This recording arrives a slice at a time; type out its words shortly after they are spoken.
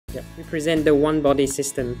We present the Onebody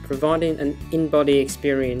system, providing an in-body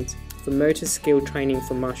experience for motor skill training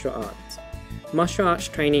for martial arts. Martial arts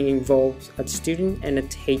training involves a student and a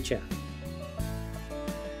teacher.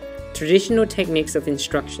 Traditional techniques of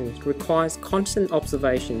instruction requires constant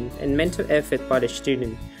observation and mental effort by the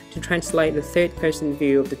student to translate the third-person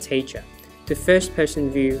view of the teacher to first-person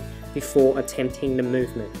view before attempting the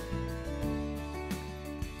movement.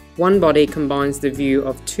 Onebody combines the view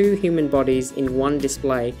of two human bodies in one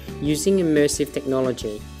display using immersive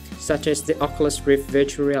technology, such as the Oculus Rift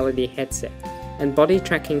virtual reality headset, and body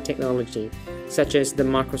tracking technology, such as the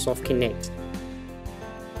Microsoft Kinect.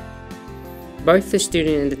 Both the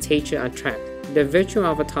student and the teacher are tracked. The virtual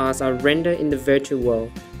avatars are rendered in the virtual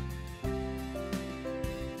world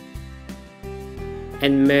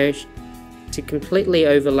and merged to completely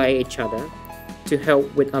overlay each other to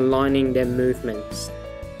help with aligning their movements.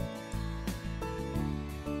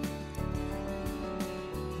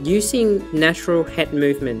 Using natural head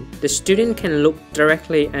movement, the student can look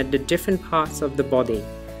directly at the different parts of the body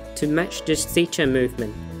to match the teacher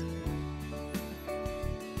movement.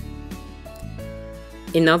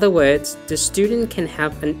 In other words, the student can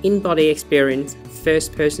have an in-body experience,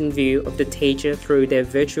 first-person view of the teacher through their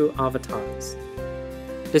virtual avatars.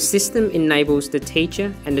 The system enables the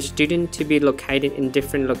teacher and the student to be located in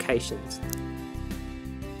different locations.